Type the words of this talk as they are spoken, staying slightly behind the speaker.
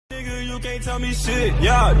you can't tell me shit,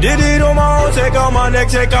 yeah. Did it on my own, take out my neck,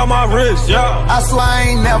 take out my wrist, yeah. I swear I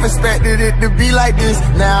ain't never expected it to be like this.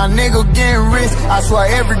 Now a nigga getting rich, I swear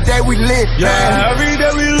every day we lit, yeah. Every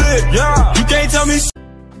day we lit, yeah. You can't tell me shit.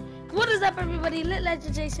 What is up, everybody? Lit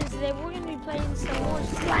Legend Jason. Today we're gonna be playing some more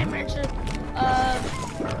slime rancher. As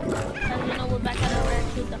you know, we're back at our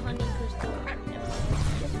ranch with the honey crystal.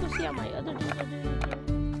 Let's go see how my other dudes are doing.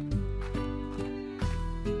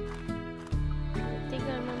 I think I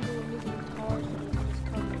remember we're moving cars, so just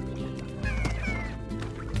come with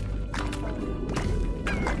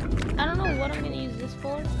I don't know what I'm gonna use this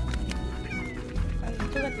for. I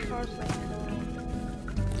still got the cars like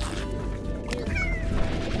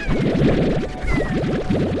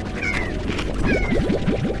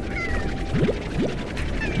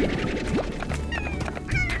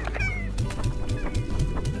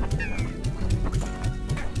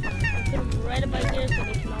right about here so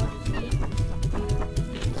they can all just eat.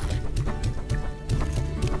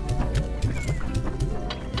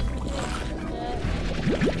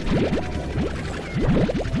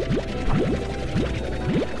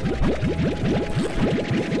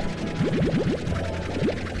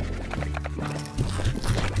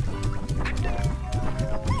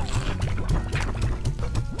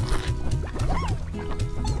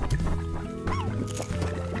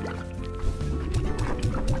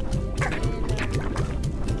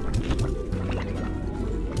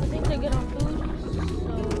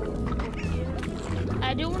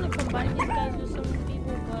 I do want to combine these guys with some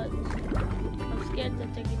people, but I'm scared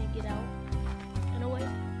that they're gonna get out in a way.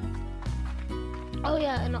 Oh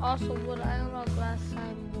yeah, and also what I unlocked last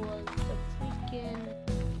time was the freaking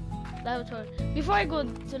laboratory. Before I go to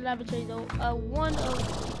the laboratory though, one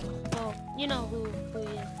of, well, you know who he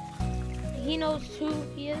is. He knows who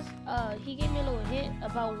he is. He gave me a little hint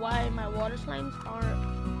about why my water slimes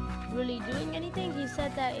aren't really doing anything. He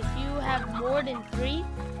said that if you have more than 3,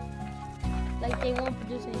 like they won't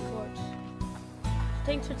produce any torch.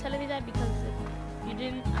 Thanks for telling me that, because if you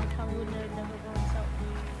didn't, I probably would never go inside.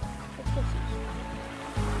 Let's go see.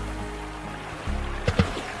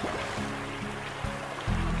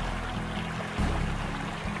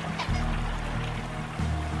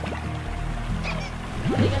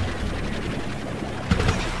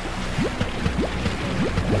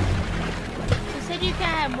 He said you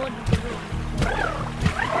can't have more than 3.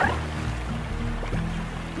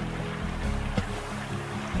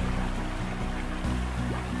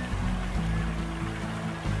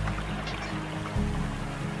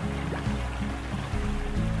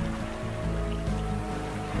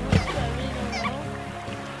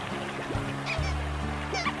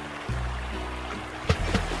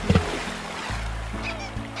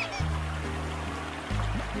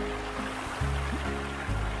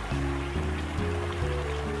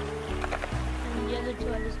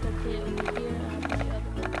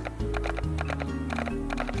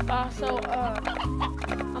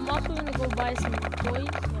 I'm also gonna go buy some toys,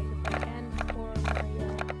 like if I can, for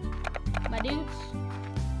my dudes.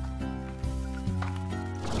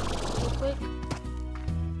 Real quick.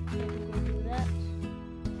 So I'm gonna do that.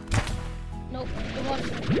 Nope, the water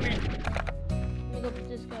slide. Let me go put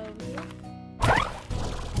this guy over here.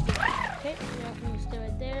 Okay, yeah, I'm gonna stay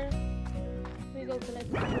right there. Let me go collect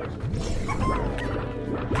the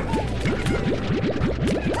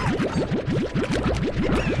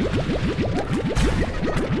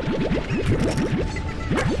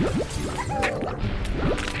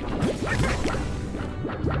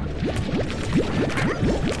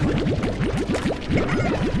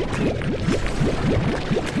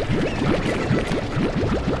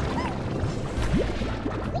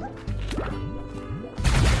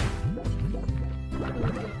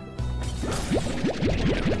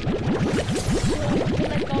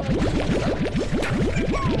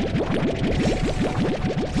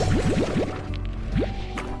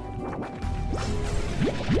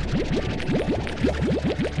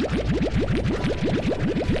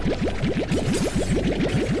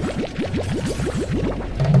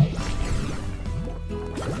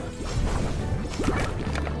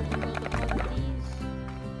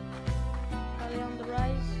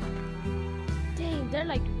they're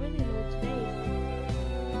like really low today.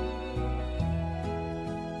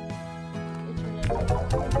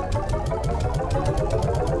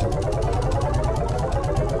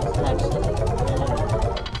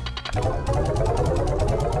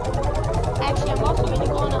 Actually, I'm also gonna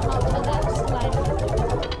go on that slide.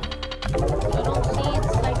 I don't see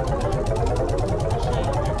it's like the one. I'll show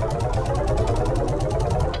you.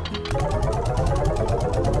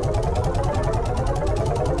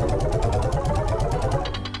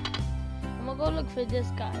 I'm gonna go look for this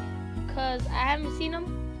guy, cause I haven't seen him.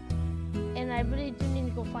 and I really do need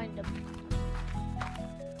to go find him.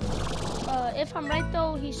 If I'm right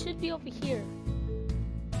though, he should be over here.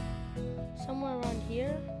 Somewhere around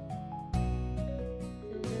here.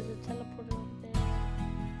 There's a teleporter over there.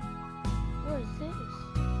 Where is this?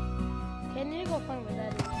 Okay, I need to go find where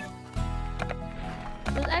that is.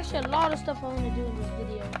 There's actually a lot of stuff I want to do in this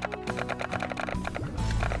video.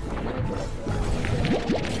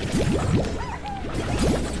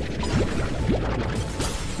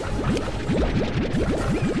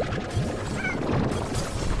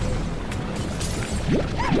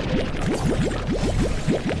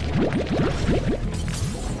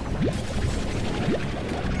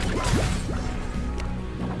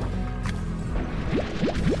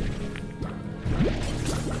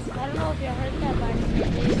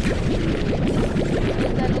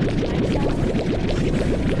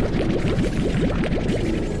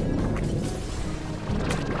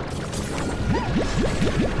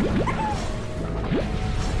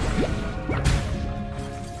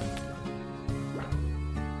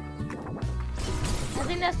 I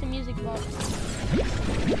think that's the music box.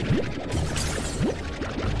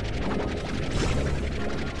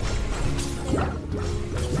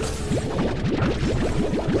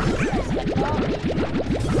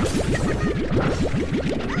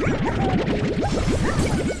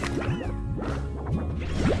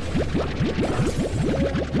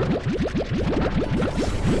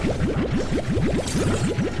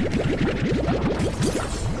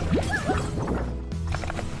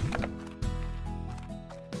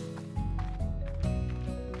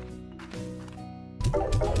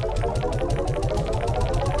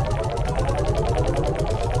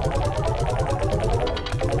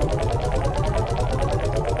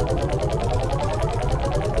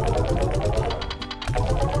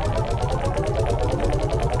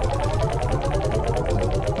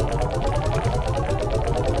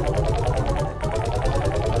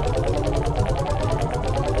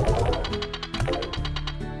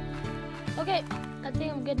 Okay, I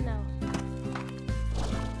think I'm good now.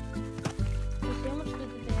 Let's see how much food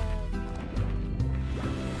do they have.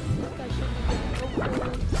 This guy should be good.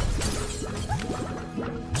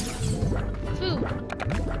 Food.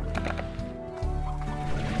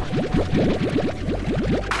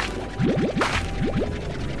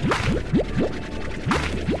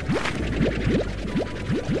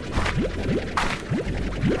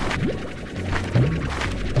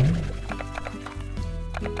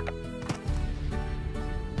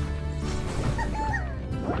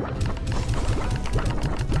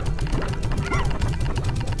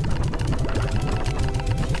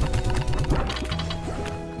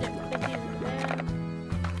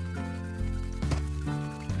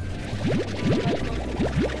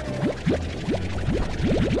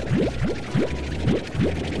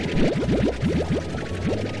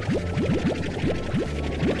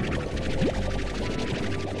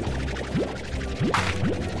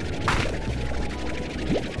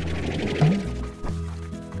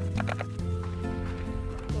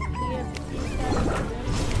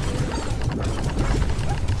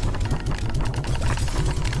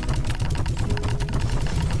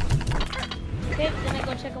 Then I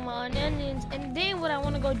go check on my onions, and then what I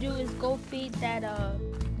want to go do is go feed that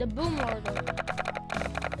the boom mortar.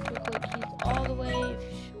 So he's all the way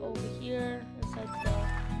over here inside the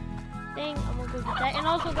thing. I'm gonna go get that, and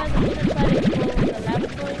also guys, I'm gonna try to explore the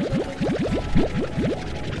laboratory.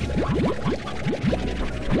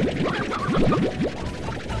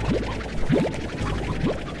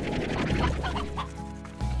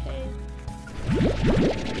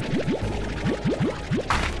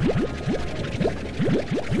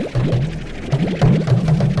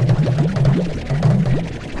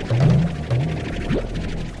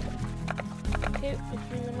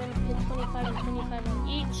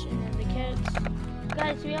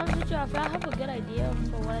 Guys, to be honest with you, if I have a good idea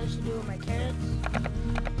for what I should do with my carrots,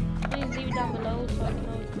 please leave it down below so I can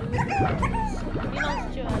always do it. To be honest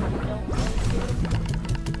with you, I really don't know.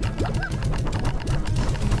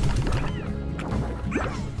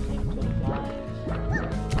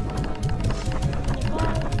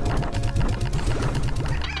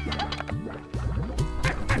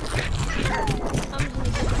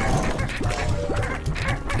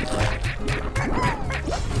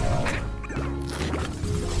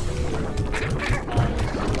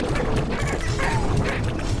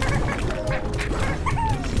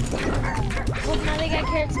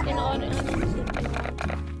 Carrots in all the onions.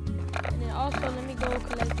 And then also let me go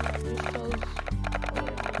collect my roostos.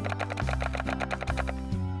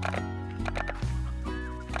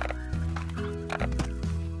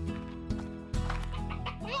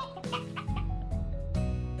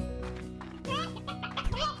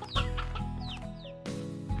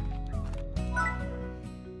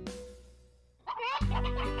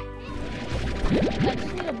 I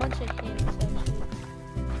just need a bunch of hints, actually.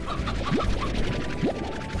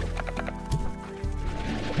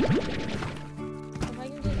 If I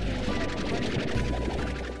can just give me like a bunch of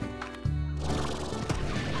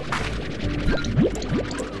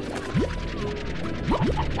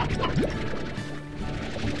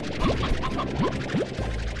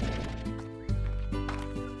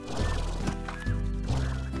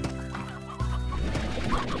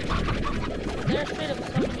There's straight up so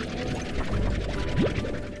many hints.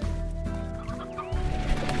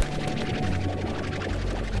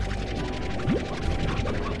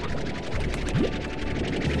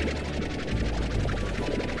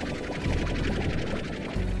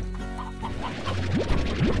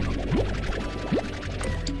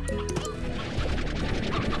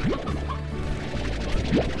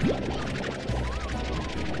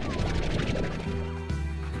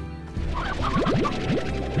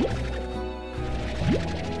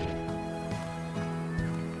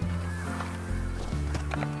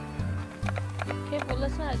 Careful,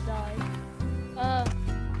 let's not die.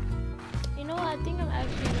 You know what? I think I'm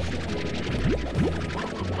actually missing.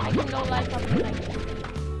 I can no life up to like.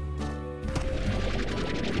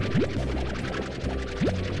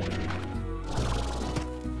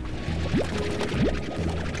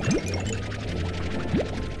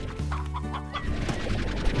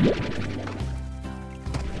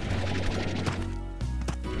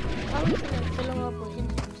 I'm just gonna fill them up with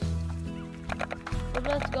engines. But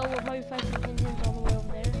let's go. We'll probably find some engines all the way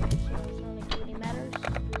over there. So it's not like it really matters.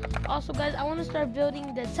 Also, guys, I want to start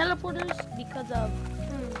building the teleporters because of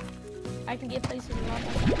I can get places a lot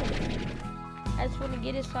faster. I just want to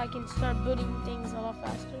get it so I can start building things a lot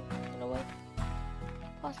faster. In a way.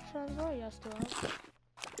 Positrons are y'all still out?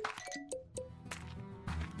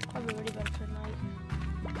 Probably ready back for night.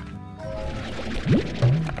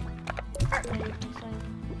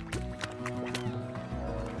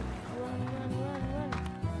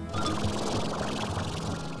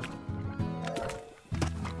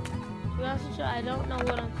 I don't know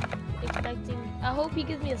what I'm expecting. I hope he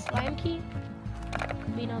gives me a slime key.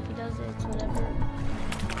 But you know, if he does it, it's whatever.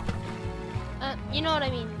 You know what I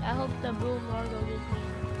mean. I hope the boom Largo gives me.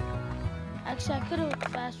 Actually, I could have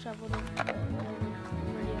fast traveled him, but whatever.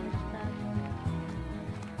 I'm already on his path.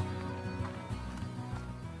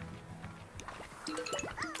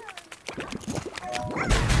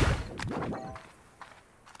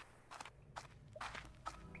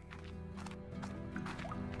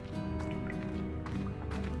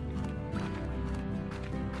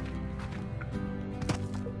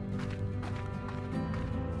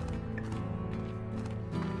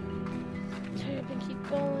 Keep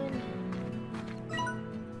going.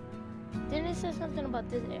 Didn't it say something about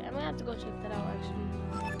this area? I'm gonna have to go check that out actually.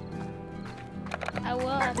 I will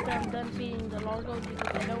after I'm done feeding the Largo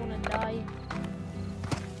because I don't want to die.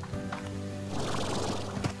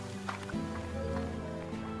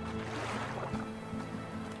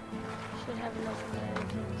 Should have enough of that.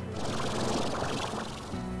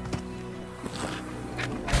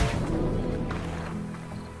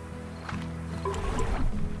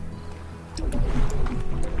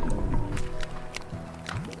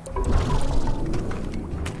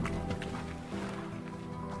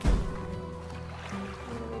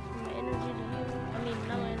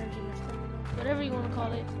 Whatever you want to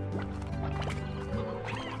call it.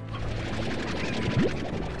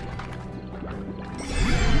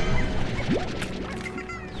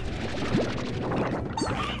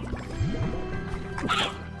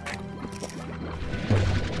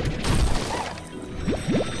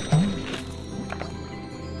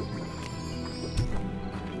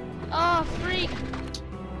 Oh, freak!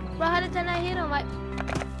 Bro, how did that not hit him?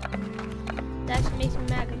 That actually makes me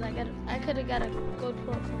mad because I could have got a gold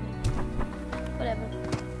port from it. Whatever.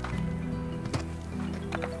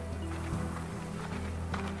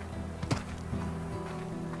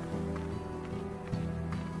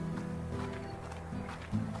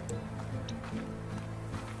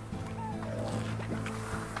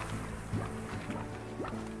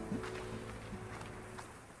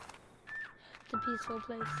 It's a peaceful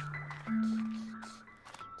place.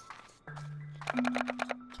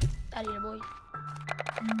 Out of here, boy.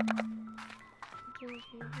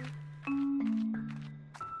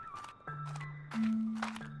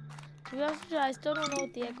 To be honest with you, I still don't know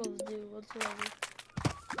what the echoes do whatsoever.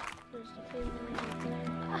 There's the favorite thing.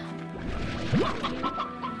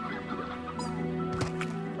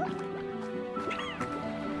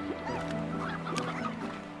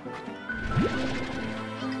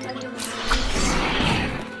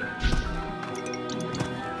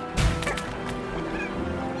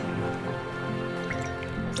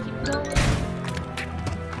 Let's keep going.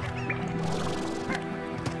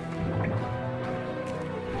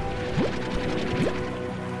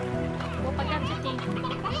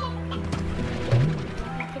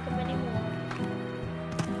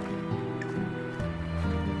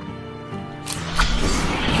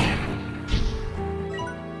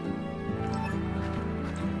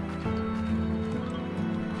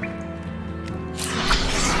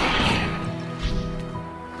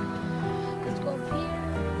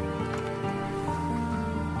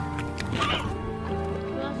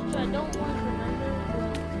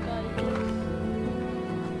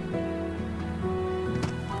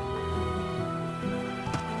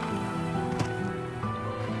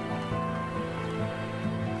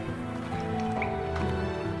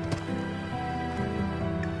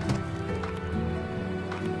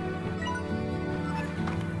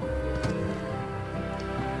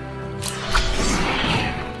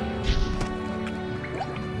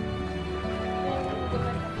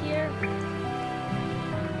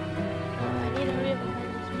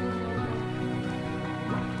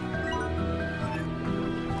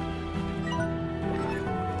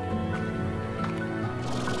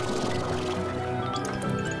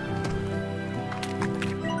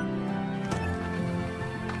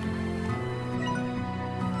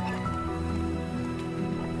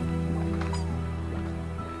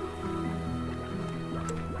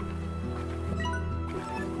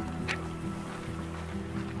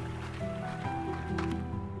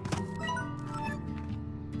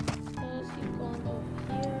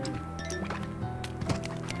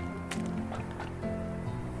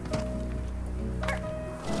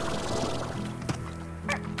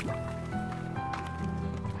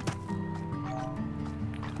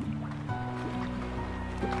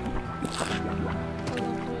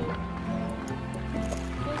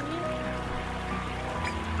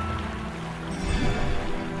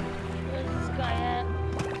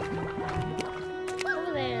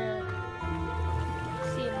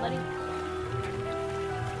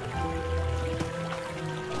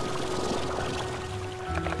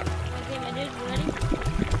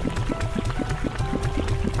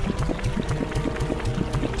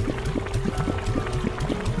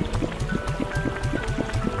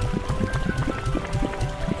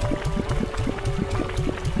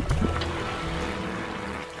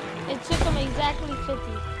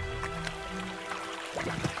 tilty.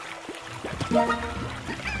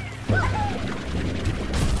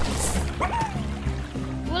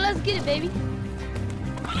 Well, let's get it, baby.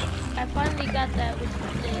 I finally got that, which is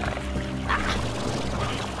today.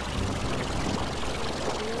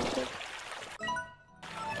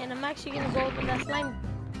 And I'm actually gonna go open that slime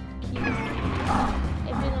key. Hey,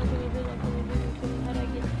 please don't kill me, please don't kill me, please don't kill me. How do I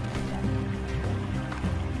get it?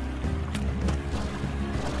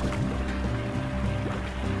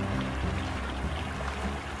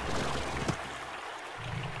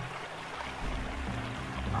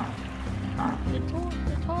 The toys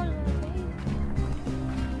are amazing.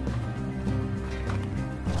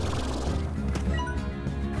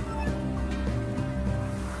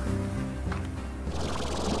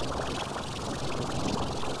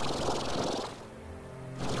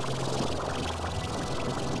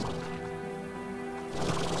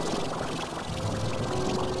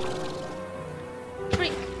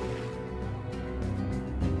 Freak.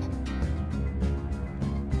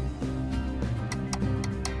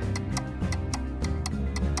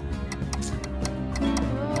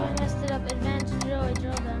 Advanced drill, a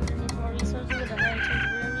drill down and need more resources with a higher chance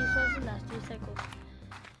for rare resources last 3 cycles.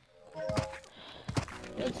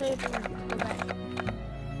 Let's hurry up and go back.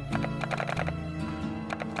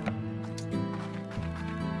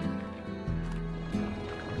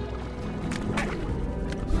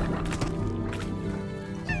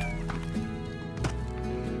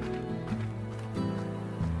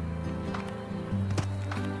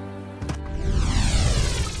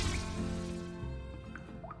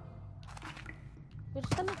 Which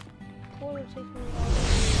kind of portal takes me all the way?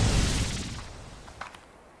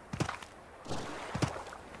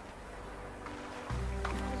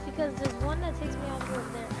 It's because there's one that takes me all the way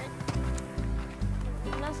over there.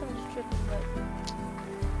 Unless I'm just tripping, but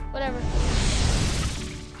whatever.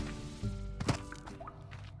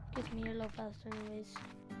 Gets me here a little faster anyways.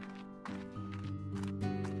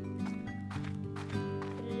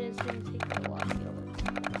 But it is going to take me a while to get over.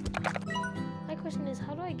 My question is,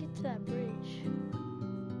 how do I get to that bridge?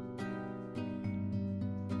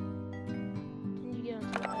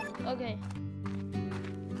 Okay.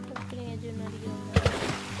 I'm feeling I do know how to get on that.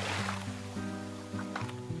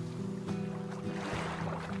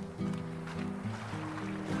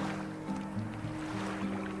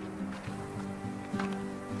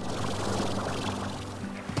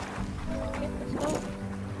 Okay, let's go.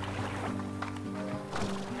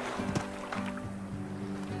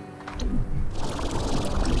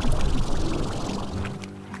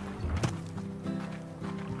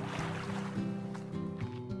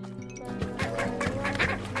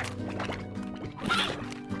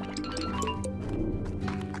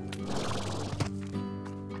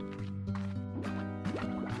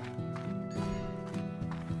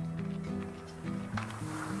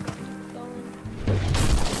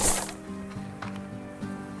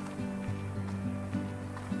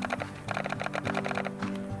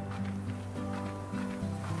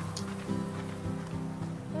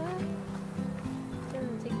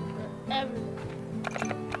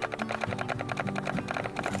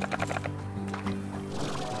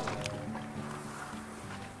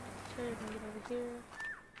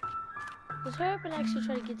 Let's hurry up and actually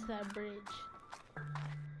try to get to that bridge.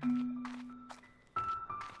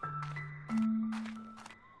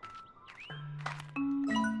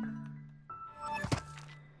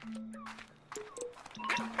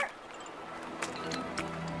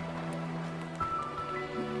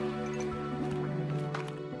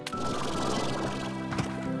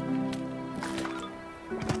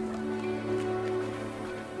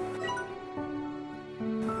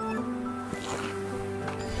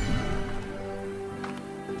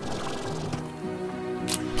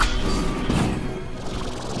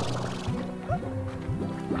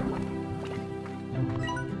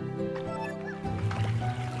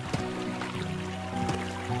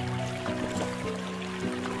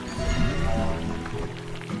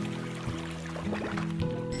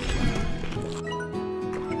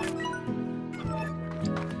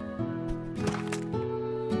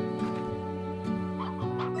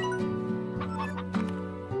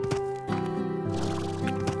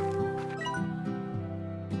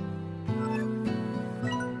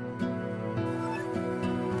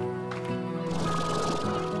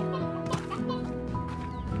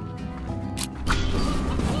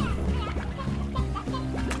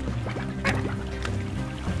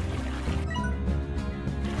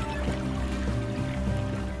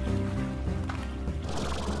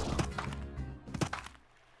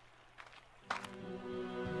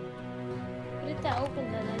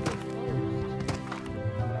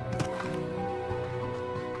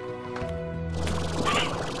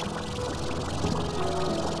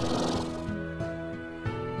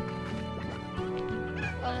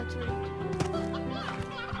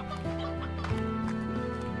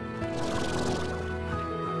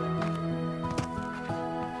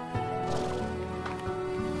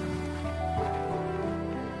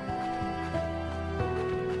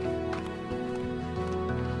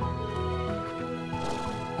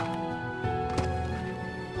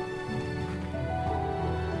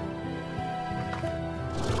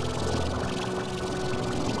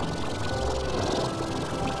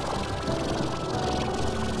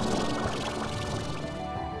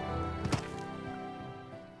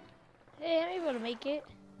 able to make it.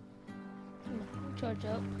 Charge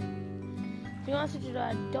up. To be honest with you,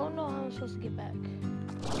 I don't know how I'm supposed to get back.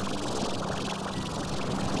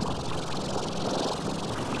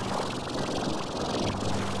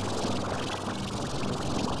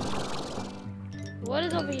 What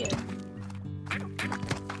is over here?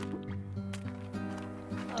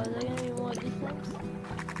 Oh, is there gonna be more of these things?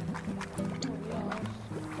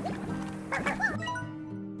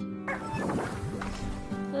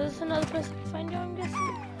 So this is another place to find you, I'm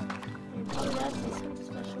guessing? Probably has to be something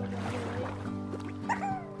special about here, right?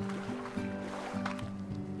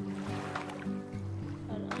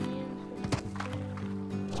 Got onions.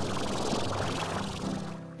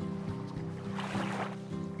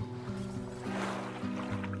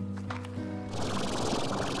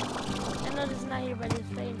 I know this is not here, but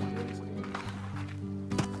it's saying coincidence.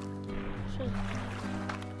 Sure.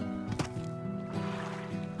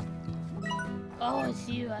 Oh, it's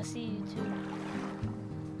you. I see you too.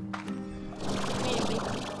 Maybe.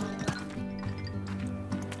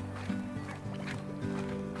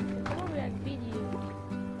 Come over here, I can feed you.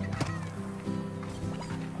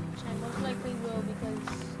 Which I most likely will because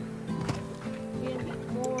you're gonna be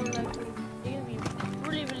more likely. You're gonna be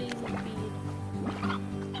really, really easy to feed.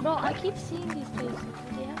 Bro, I keep seeing these places.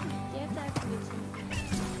 They have to activate something.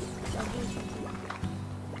 I'll do something.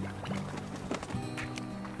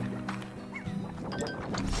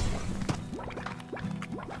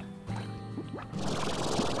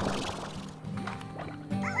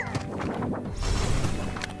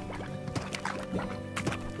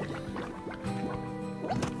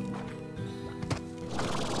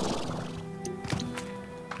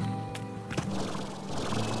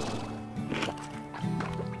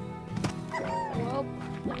 Well,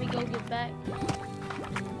 let me go get back.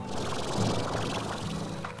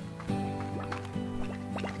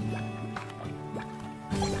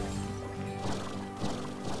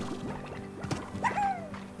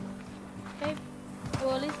 Okay.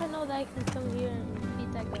 Well, at least I know that I can come here and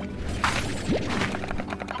feed that guy.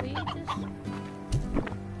 Can we eat this?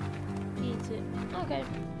 He eats it. Okay.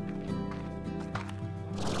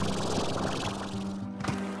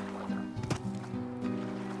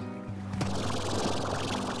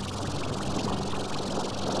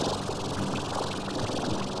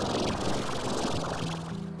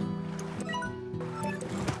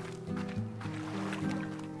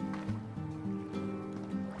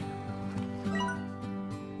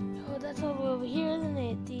 That's all the way over here, isn't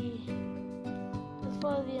it? That's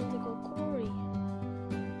probably the indigo quarry.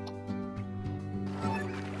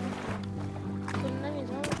 So that means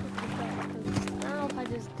I'm gonna put this back because I don't know if I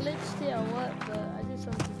just glitched it or what, but I did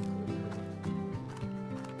something to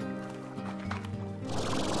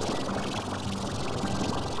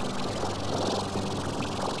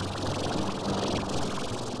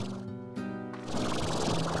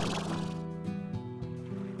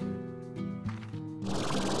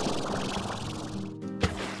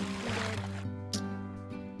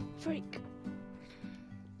freak.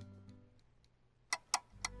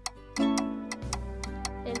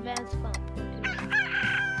 Advanced pump.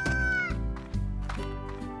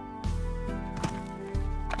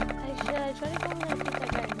 Okay. Should I try to go over there and pick that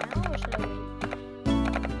guy now, or should I wait?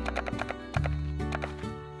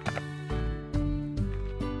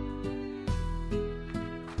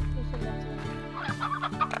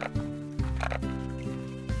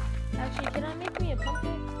 Actually, can I make me a pump pick?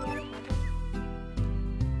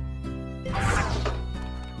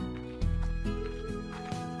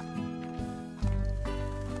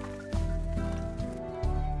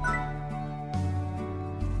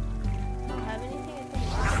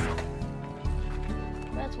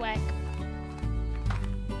 That's whack.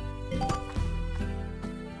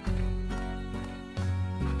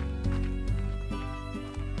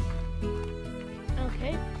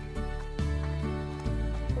 Okay.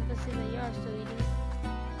 Hope I see that you are still eating.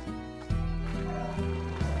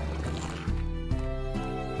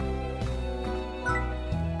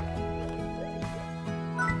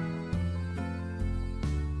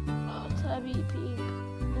 Oh, Tabby Pig.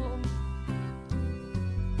 Boom.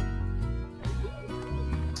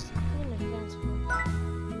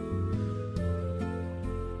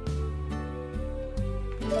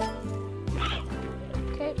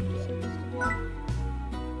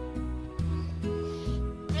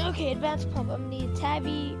 Okay, advanced pump. I'm gonna need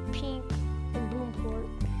Tabby, Pink, and Boom port.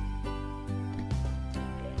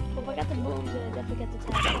 Well, if I got the booms, then I definitely got the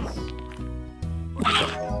Tabbies.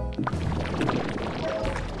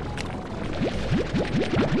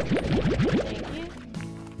 Thank you.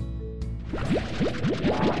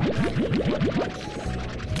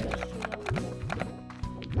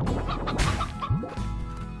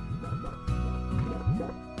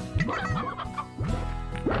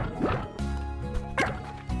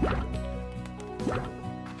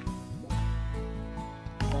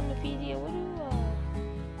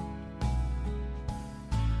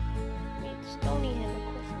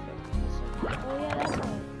 Oh yeah, that's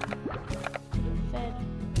fine. Fed.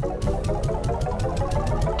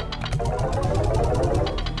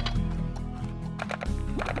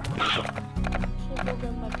 Should go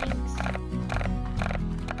get my pinks.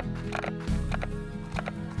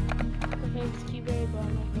 The famous Q-berry, but I'm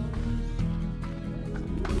not going to use.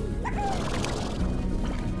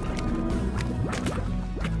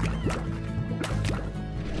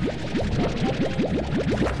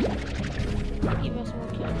 Give us more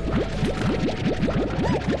carrots.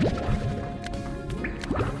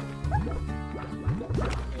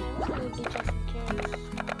 Yeah, I'm gonna go get some carrots.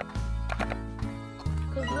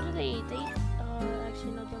 Cause what do they eat? They eat,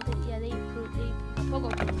 actually no, don't they? Yeah, they eat fruit. They eat pogo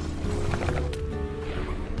fruits.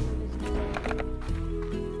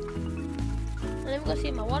 And then we go see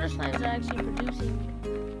if my water slimes are actually producing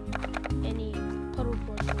any puddle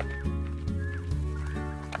force.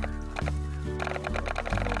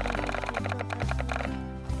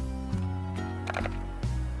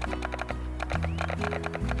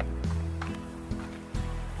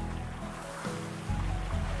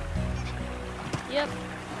 Yep,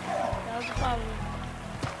 that was the problem.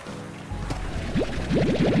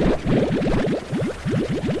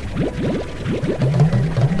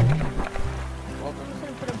 Well, I'm just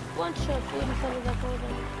gonna put a bunch of food in front of that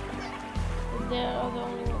golden. They are the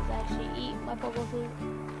only ones that actually eat my pogo fruit.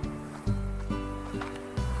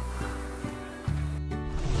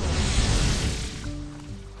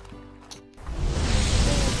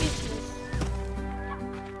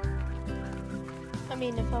 I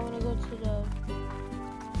mean, if I want to go to the,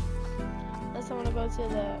 unless I want to go to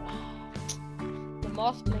the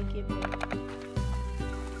moss blanket, but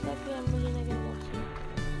exactly, I'm really not gonna want to.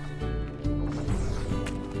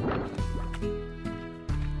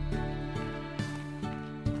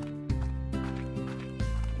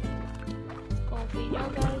 Go and feed y'all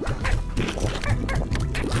guys.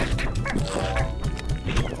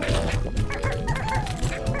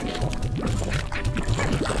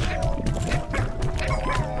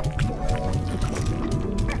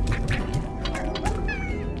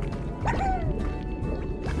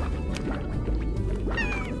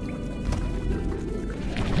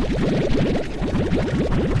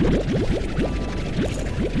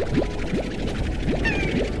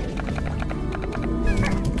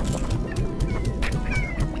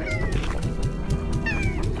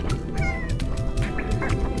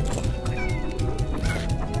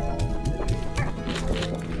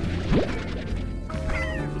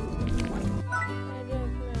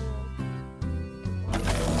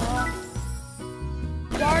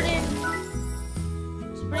 Garden,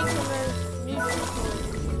 sprinklers, nutrients,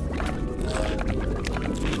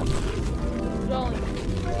 growing,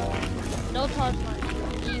 no tar slime,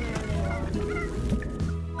 even where they are.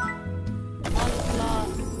 On the block,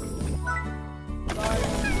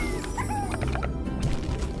 garden,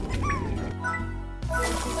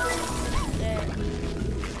 there.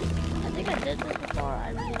 I think I did this before, I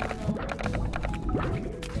really don't know.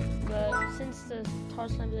 But since the tar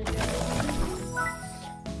slime is there,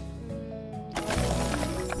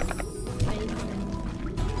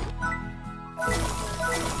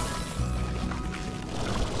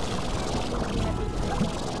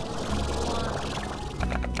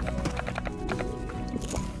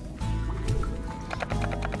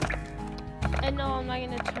 and no, I'm not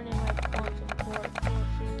gonna turn in my pawns and pork for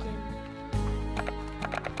freaking.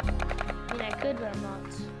 I mean, I could, but I'm not.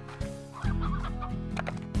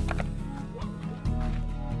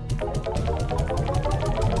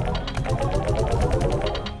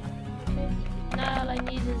 Okay, now all I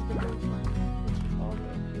need is the blue slime, which is all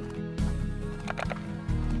good.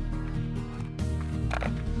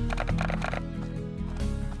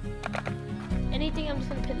 Anything, I'm just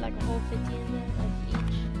gonna put like a whole 50 in there, like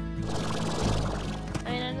each. I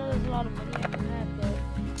mean, I know there's a lot of money I can have, but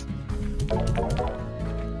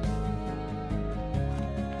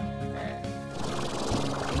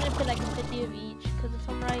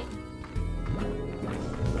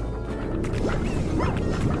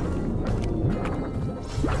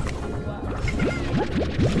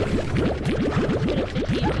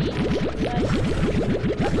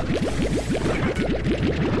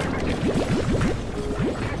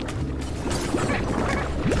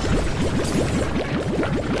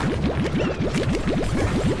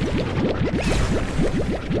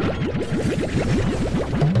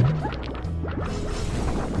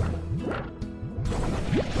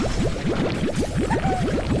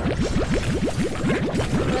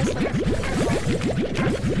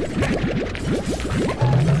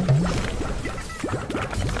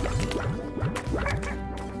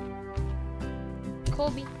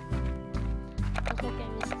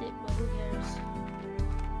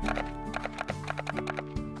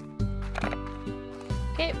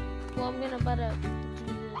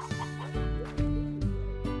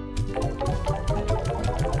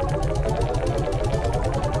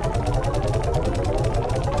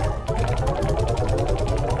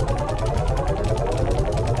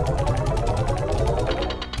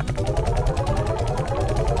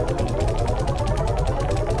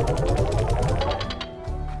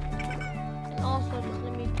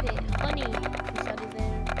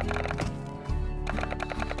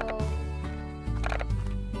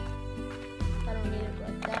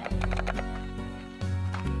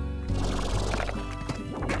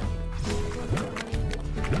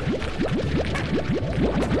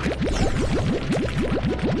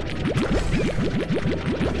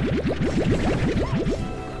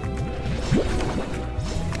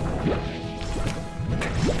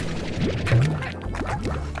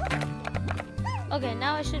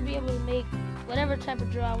whatever type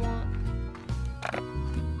of drill I want.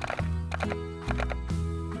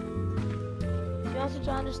 You also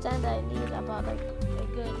to understand that I need about like a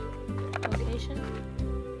good location.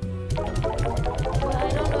 But I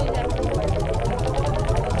don't know exactly where.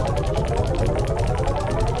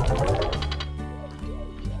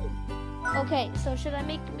 Okay, so should I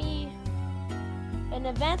make me an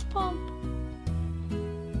advanced pump?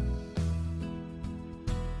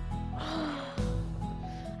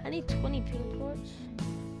 I need 20 pin ports.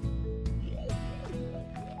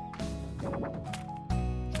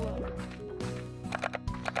 Well,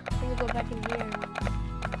 let me go back in here and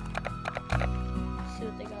see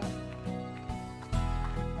what they got.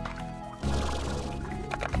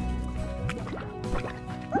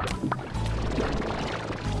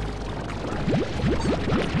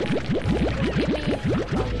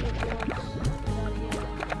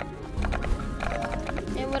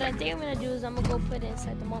 And what I think I'm gonna do is I'm gonna go put it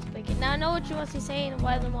inside the moss blanket. Now I know what you must be saying,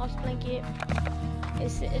 why the moss blanket. It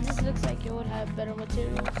just looks like it would have better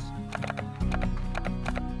materials.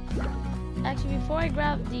 Actually, before I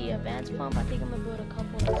grab the advanced pump, I think I'm gonna build a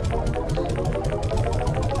couple of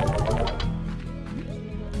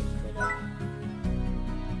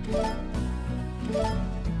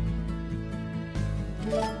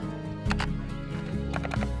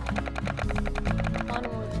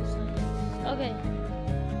okay.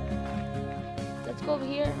 Let's go over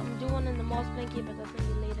here. I'm gonna do one in the moss blanket, but that's gonna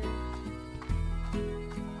be later.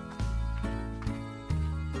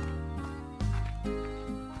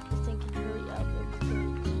 This thing can hurry up if it's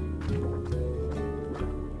good.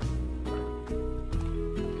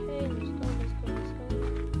 Okay, let's go.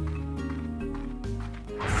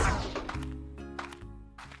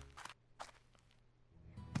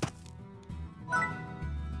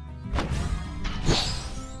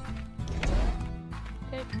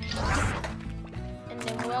 Okay. And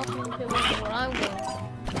then we're also going to put one where I'm going.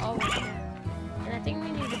 Always there. And I think we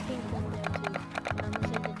need the pink one there too. And I'm going to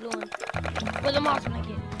say the blue one. With a moss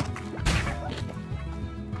blanket.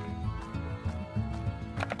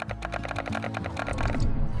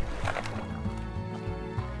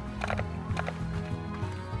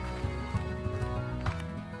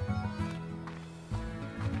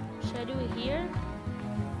 Should I do it here?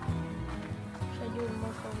 Should I do it more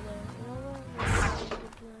over there? You know what?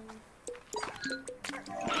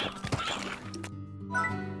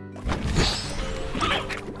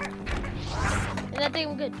 And I think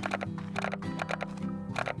I'm good.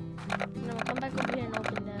 And I'm gonna come back over here and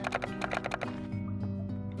open that.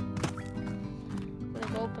 I'm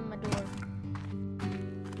gonna go open my door.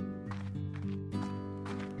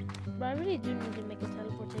 But I really do need to make a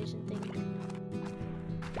teleportation thing.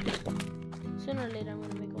 Sooner or later I'm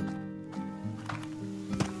gonna make one.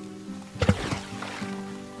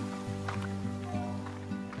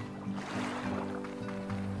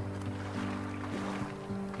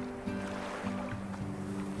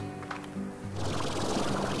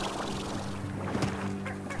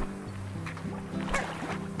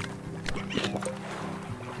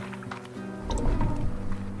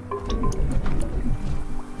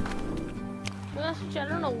 I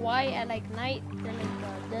don't know why at like night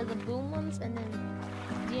they're the boom ones, and then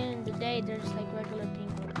at the end of the day they're just like regular pink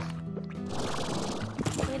ones.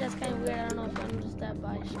 I think that's kind of weird. I don't know if I noticed that, but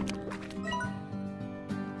I should have.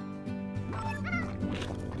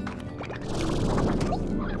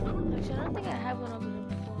 Actually, I don't think I have one over there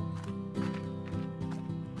before.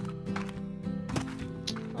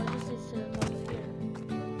 Oh, this is over here.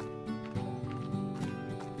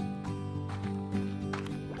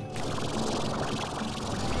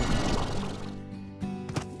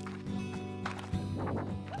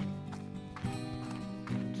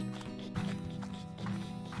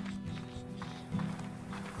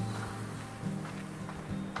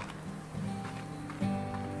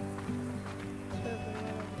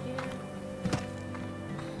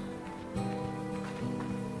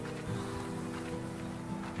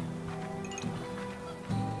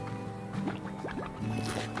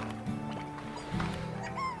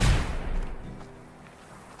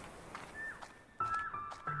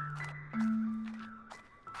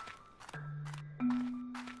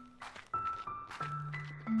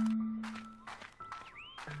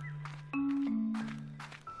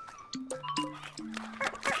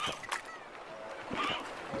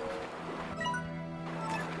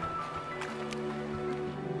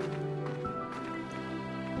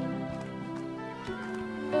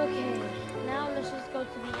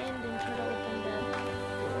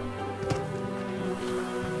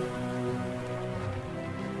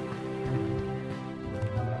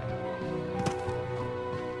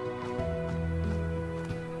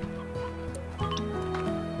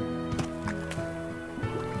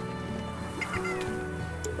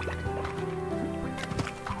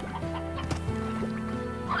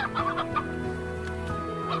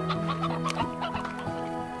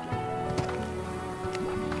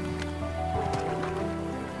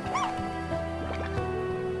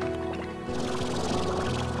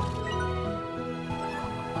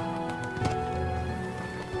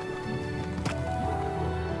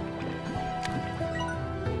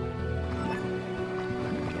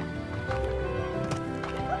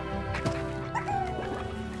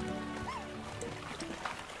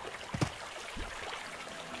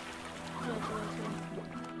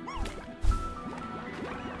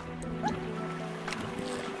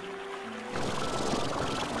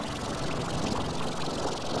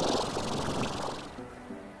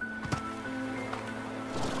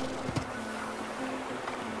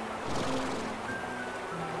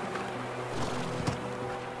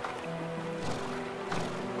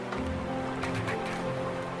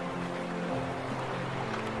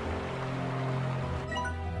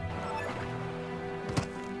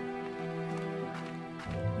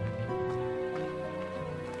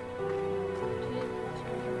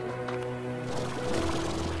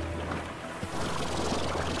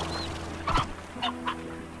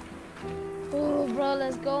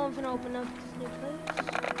 go. I'm gonna open up this new place.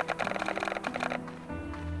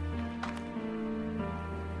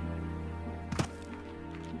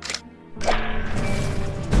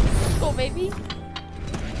 Let's go, baby.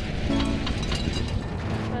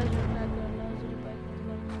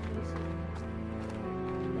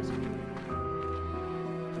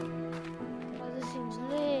 Oh, this seems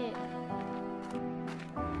lit.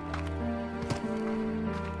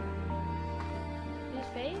 His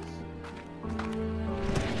face?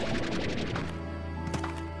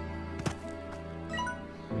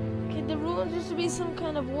 Okay, the ruins used to be some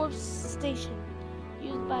kind of warp station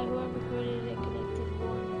used by whoever created it, connected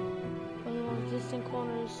one of the most distant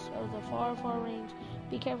corners of the far, far range.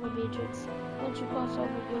 Be careful, Beatrix. Once you cross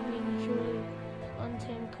over, you'll be in a truly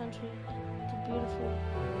untamed country.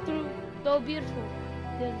 Though beautiful,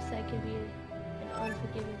 the other side can be an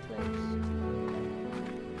unforgiving place.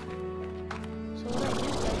 So what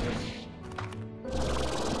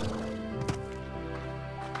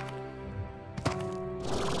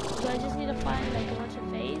I just need to find like a bunch of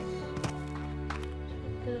phase?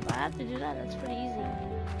 Because if I have to do that, that's pretty easy.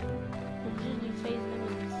 There's usually phase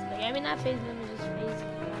images. Like, I mean, not phase images, phase.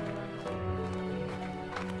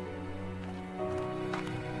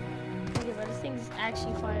 Okay, but this thing's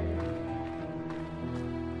actually fire.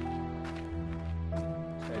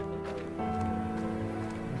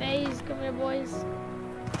 Phase, come here, boys.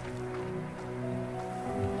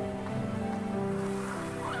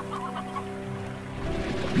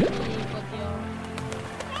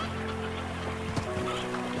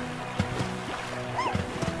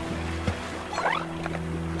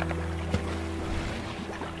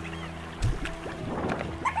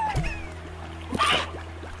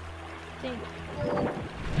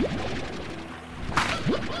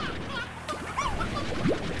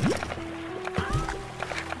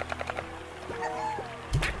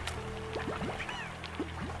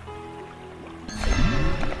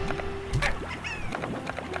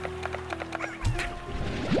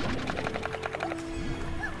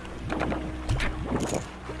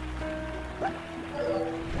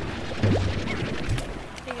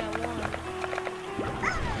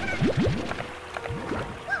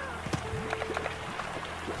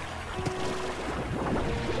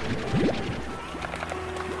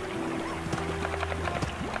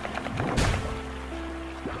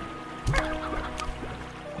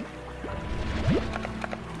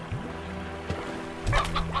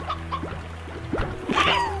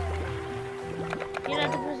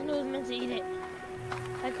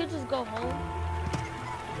 Go home.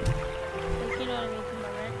 Like, you know what I mean, for my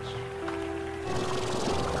wrench.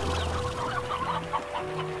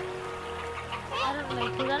 I don't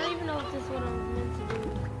like, cause I don't even know if this is what I'm meant to do.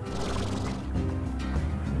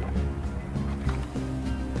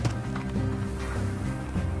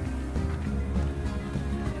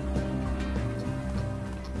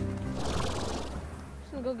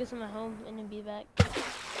 Just gonna go get some at home and then be back.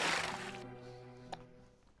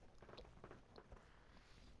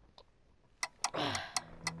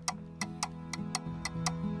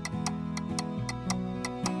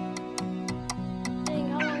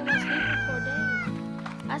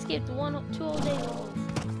 I skipped 2 whole days almost.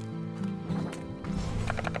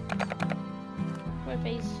 My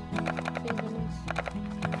face limits.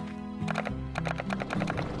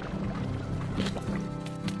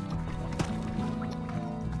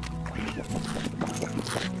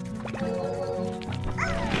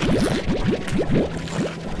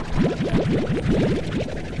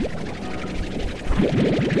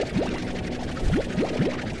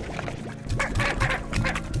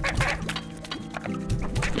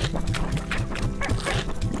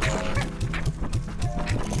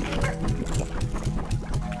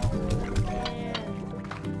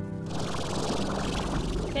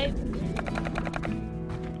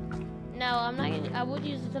 I would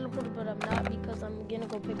use the teleporter, but I'm not because I'm gonna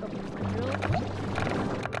go pick up my drill.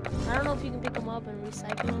 I don't know if you can pick them up and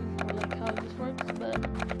recycle them or like how this works, but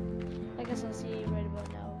I guess I'll see right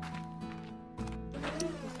about now.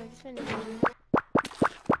 Looks like it's finished.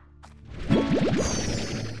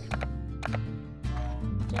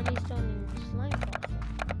 Jellystone and slime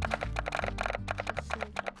fossil.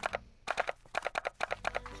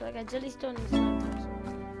 So I got Jellystone and slime fossil.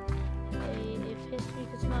 If history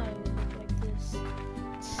could smile, it would look like this.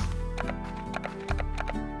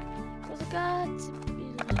 Cause I got to be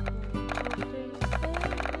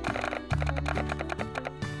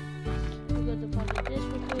we go to public this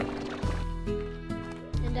real quick.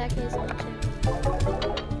 In that case, I'm checking.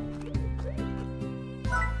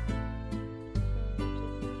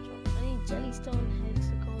 I need Jellystone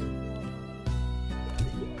hexagon.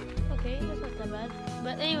 Okay, that's not that bad.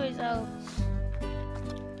 But anyways,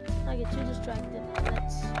 not get too distracted.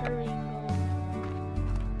 Let's hurry and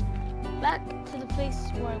go back to the place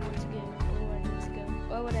where I want to go, or where I need to go,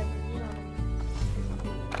 or whatever, you know what I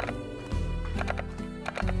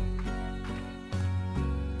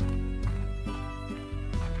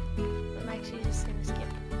mean. I'm actually just gonna skip.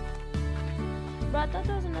 Bro, I thought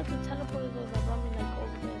there was enough to teleport those that brought me like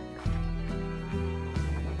over there.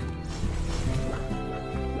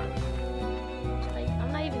 Like,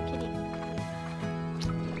 I'm not even kidding.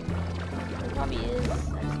 There probably is. I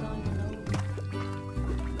just don't even know.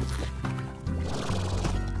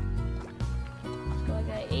 So I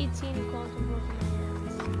got 18 quantum potions in my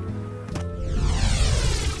hands.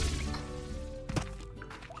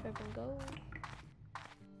 Trip and go.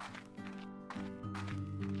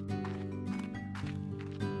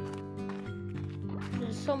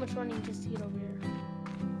 There's so much running just to get over here.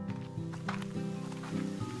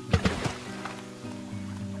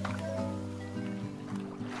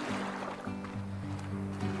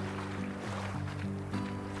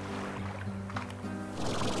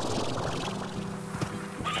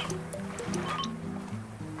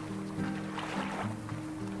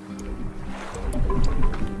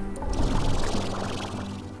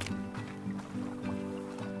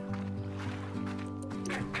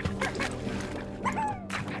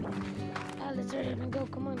 Let's hurry up and go.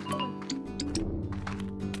 Come on, come on.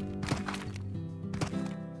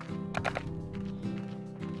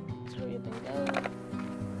 Let's hurry up and go.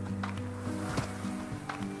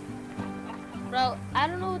 Bro, I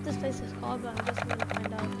don't know what this place is called, but I'm just gonna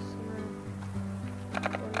find out sooner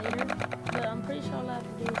or later. But I'm pretty sure all I have to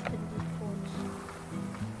do is spin these boards.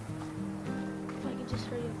 If I could just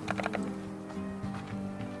hurry up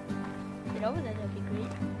and get over there, that'd be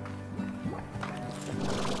great.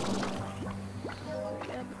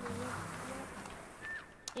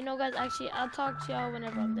 You know, guys, actually, I'll talk to y'all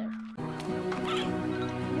whenever I'm there.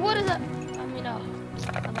 What is up? I mean, oh,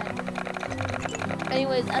 my bad.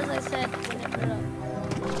 Anyways, as I said, whenever,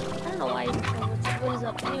 I don't know why I even said what is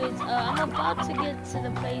up. Anyways, I'm about to get to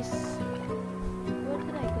the place. Where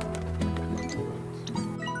did I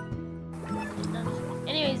go?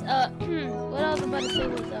 Anyways, what I was about to say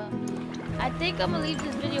was, I think I'm gonna leave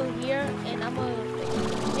this video here, and I'm gonna,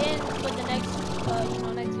 then for the next,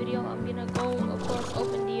 next video, I'm gonna go, of course,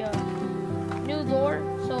 open the new door,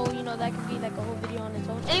 so that can be like a whole video on its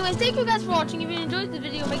own. Anyways, thank you guys for watching. If you enjoyed this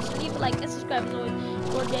video, make sure to leave a like and subscribe as always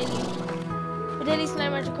for daily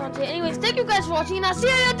Slime Rancher content. Anyways, thank you guys for watching, and I'll see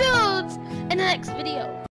you dudes in the next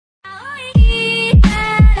video.